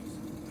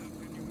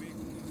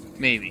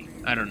 Maybe.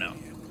 I don't know.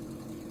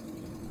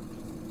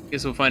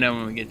 Guess we'll find out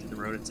when we get to the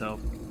road itself.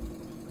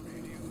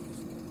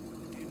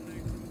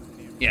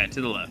 Yeah,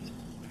 to the left.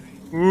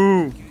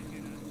 Ooh!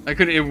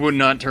 It would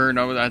not turn.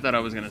 I thought I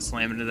was going to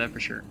slam into that for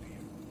sure.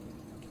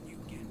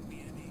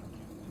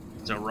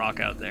 There's a rock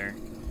out there.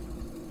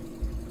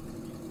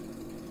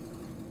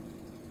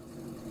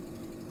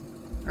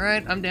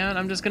 Alright, I'm down.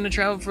 I'm just going to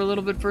travel for a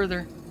little bit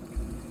further.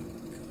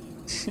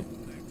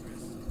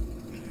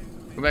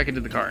 Go back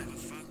into the car.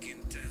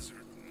 Fucking desert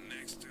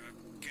next to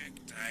a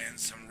cacti and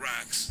some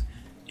rocks.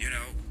 You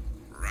know,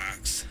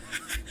 rocks.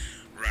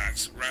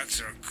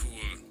 Rocks are cool.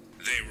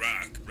 They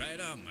rock. Right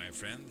on, my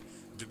friend.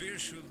 The beer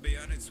should be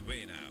on its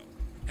way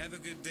now. Have a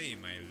good day,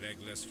 my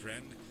legless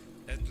friend.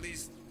 At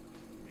least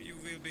you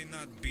will be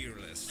not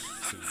beerless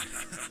soon.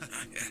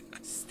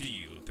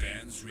 Steel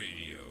Pants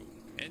Radio.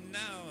 And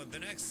now the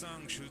next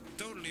song should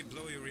totally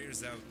blow your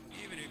ears out,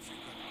 even if you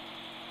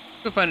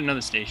Go find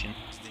another station.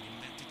 they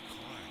invented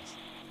cars.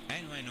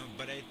 I know,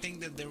 but I think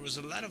that there was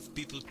a lot of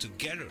people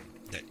together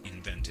that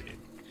invented it.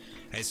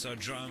 I saw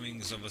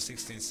drawings of a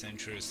 16th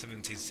century,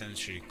 17th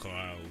century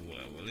car.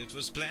 Well, it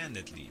was planned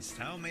at least.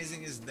 How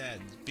amazing is that?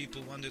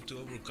 People wanted to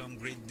overcome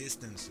great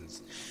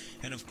distances.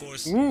 And of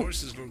course, Ooh.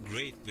 horses were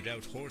great.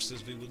 Without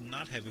horses, we would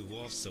not have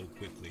evolved so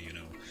quickly, you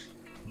know.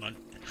 But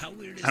how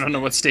weird is I don't know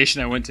that? what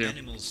station I went to.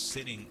 Animals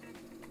sitting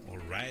or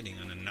riding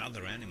on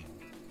another animal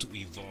to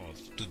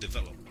evolve, to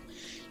develop.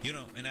 You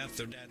know, and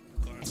after that,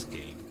 cars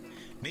came.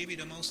 Maybe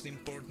the most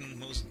important,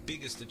 most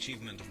biggest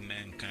achievement of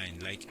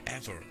mankind, like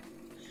ever.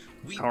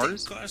 We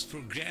Cars? take cars for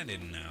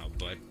granted now,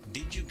 but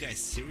did you guys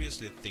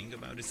seriously think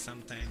about it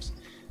sometimes?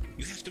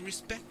 You have to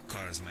respect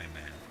cars, my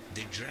man.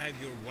 They drive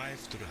your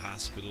wife to the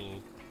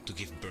hospital to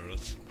give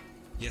birth.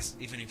 Yes,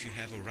 even if you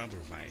have a rubber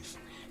wife.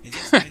 And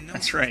yes, I know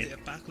That's for right. the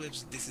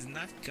apocalypse this is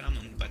not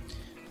common, but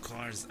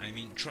cars, I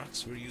mean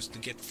trucks were used to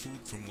get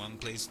food from one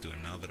place to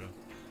another.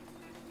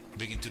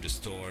 Bring it to the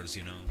stores,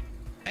 you know.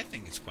 I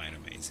think it's quite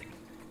amazing.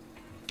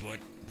 But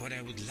what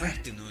I would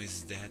like to know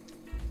is that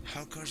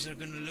how cars are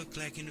gonna look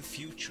like in the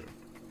future.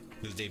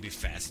 Will they be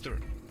faster?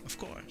 Of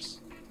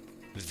course.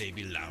 Will they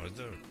be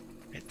louder?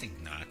 I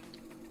think not.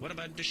 What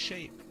about the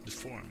shape, the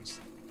forms?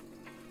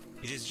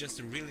 It is just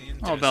a really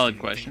interesting All valid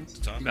thing questions.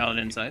 to talk Valid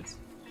about. insights.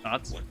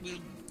 Thoughts? What will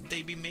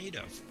they be made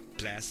of?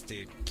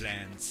 Plastic,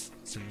 plants,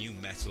 some new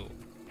metal.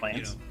 Plants?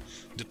 You know,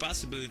 the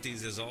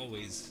possibilities, as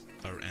always,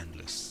 are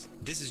endless.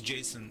 This is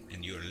Jason,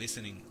 and you're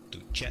listening to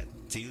Chat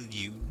Till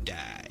You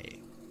Die.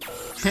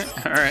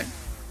 Alright.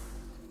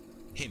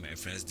 Hey, my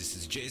friends, this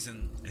is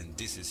Jason, and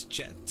this is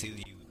Chat Till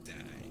You Die.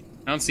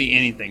 I don't see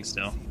anything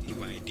still.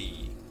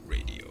 UID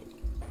Radio.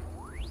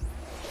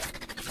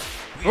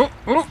 Oh,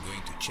 We're oh!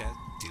 going to chat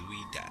till we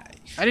die.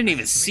 I didn't even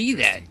have some see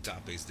that. interesting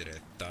topics that I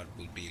thought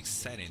would be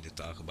exciting to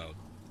talk about.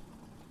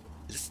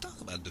 Let's talk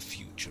about the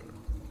future.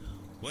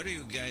 What do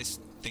you guys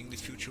think the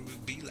future will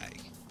be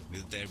like?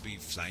 Will there be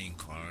flying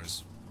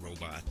cars,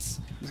 robots?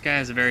 This guy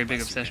has a very big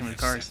robots you obsession can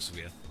with have cars. sex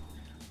with?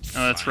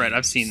 Oh, that's right.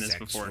 I've Flying seen this sex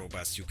before.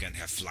 Robots you can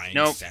have flying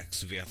Nope.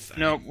 sex with.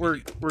 No, we're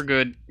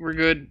good. We're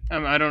good.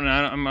 I don't know.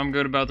 I'm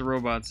good about the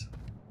robots.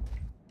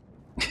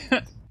 We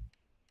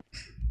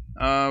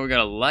got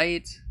a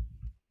light.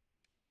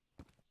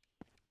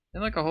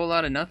 There's like a whole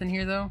lot of nothing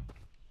here though.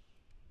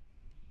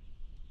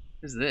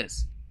 What is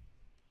this?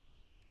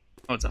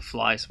 Oh, it's a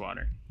fly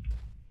swatter.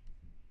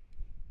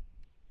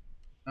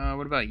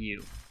 What about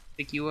you?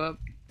 Pick you up?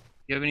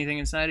 You have anything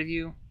inside of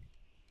you?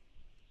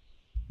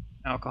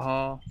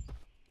 Alcohol.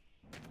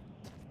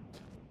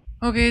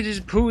 Okay,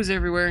 just poos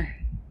everywhere.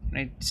 Can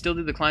I still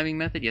do the climbing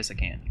method? Yes, I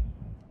can.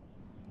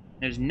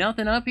 There's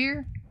nothing up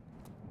here?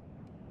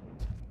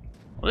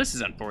 Well, this is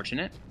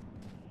unfortunate.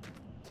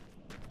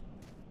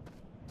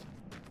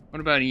 What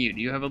about you?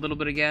 Do you have a little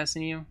bit of gas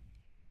in you?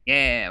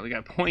 Yeah, we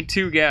got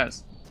 0.2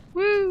 gas.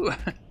 Woo!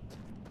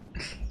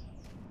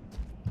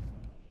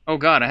 Oh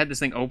god, I had this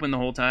thing open the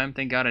whole time.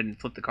 Thank god I didn't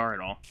flip the car at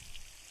all.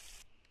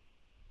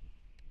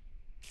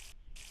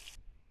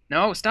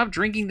 No, stop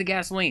drinking the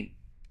gasoline.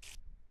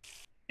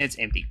 It's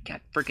empty. God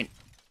freaking.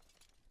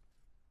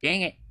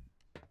 Dang it.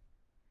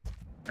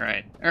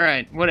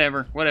 Alright,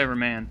 whatever,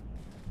 man.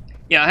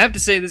 Yeah, I have to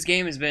say this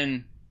game has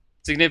been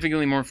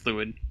significantly more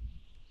fluid.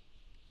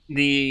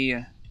 The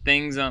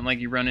things on like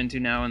you run into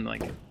now in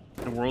like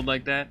the world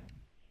like that,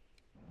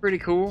 pretty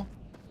cool.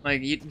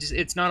 Like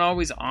it's not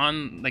always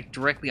on like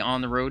directly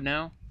on the road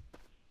now.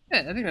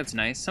 Yeah, I think that's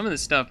nice. Some of the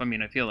stuff, I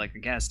mean, I feel like a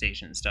gas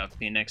station and stuff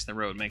being next to the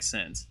road makes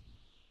sense.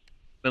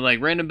 But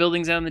like random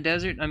buildings out in the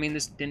desert, I mean,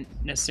 this didn't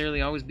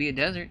necessarily always be a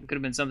desert. It could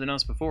have been something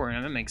else before,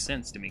 and that makes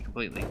sense to me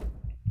completely.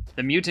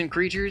 The mutant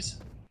creatures,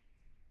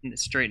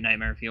 straight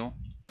nightmare fuel.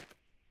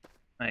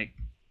 Like,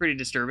 pretty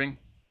disturbing.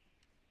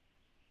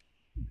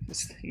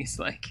 This thing is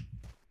like...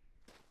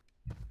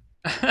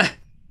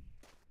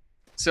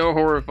 so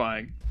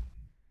horrifying.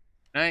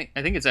 I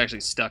think it's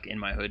actually stuck in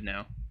my hood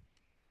now.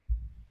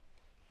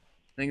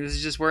 I think this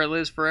is just where it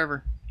lives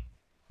forever.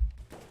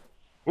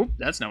 Oop,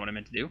 that's not what I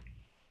meant to do.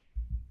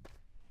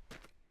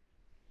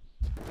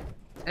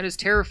 That is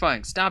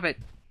terrifying. Stop it.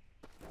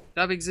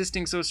 Stop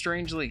existing so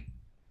strangely.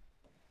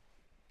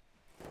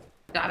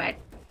 Stop it.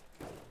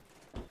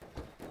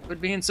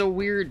 Quit being so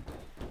weird.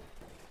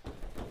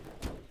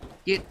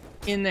 Get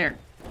in there.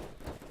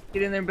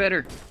 Get in there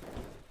better.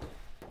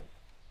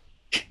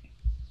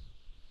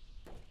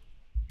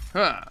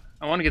 Huh.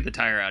 I want to get the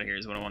tire out of here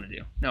is what I want to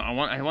do. No, I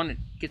want to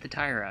get the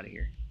tire out of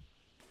here.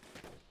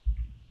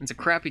 It's a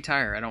crappy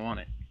tire. I don't want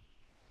it.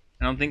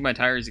 I don't think my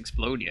tires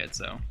explode yet,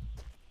 so.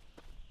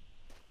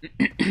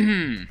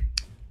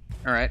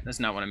 Alright, that's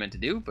not what I meant to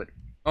do, but...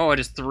 Oh, I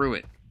just threw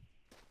it.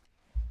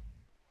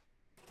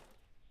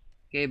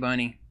 Okay,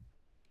 bunny.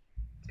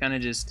 Kind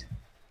of just...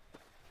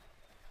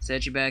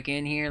 set you back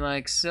in here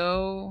like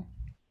so.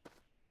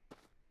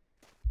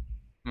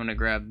 I'm gonna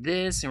grab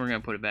this, and we're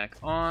gonna put it back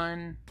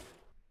on.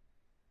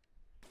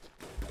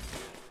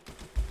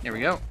 There we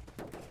go.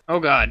 Oh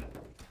god.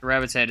 The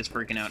rabbit's head is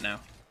freaking out now.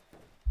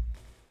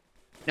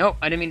 Nope,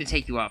 I didn't mean to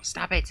take you off.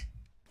 Stop it.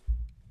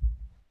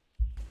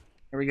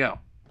 There we go.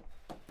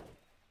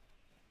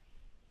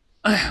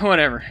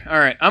 Whatever.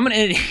 Alright, I'm going to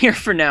end it here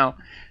for now.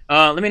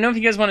 Let me know if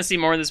you guys want to see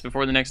more of this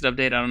before the next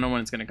update. I don't know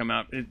when it's going to come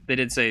out. They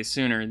did say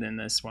sooner than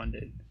this one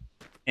did.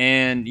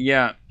 And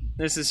yeah,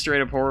 this is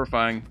straight up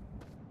horrifying.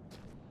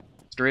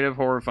 Straight up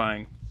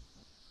horrifying.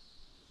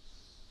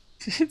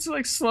 It's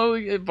like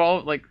slowly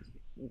evolved, like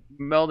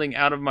melding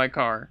out of my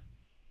car.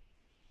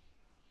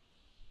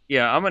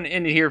 Yeah, I'm going to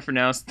end it here for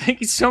now. So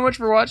thank you so much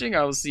for watching.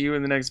 I will see you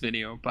in the next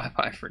video.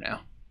 Bye-bye for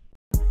now.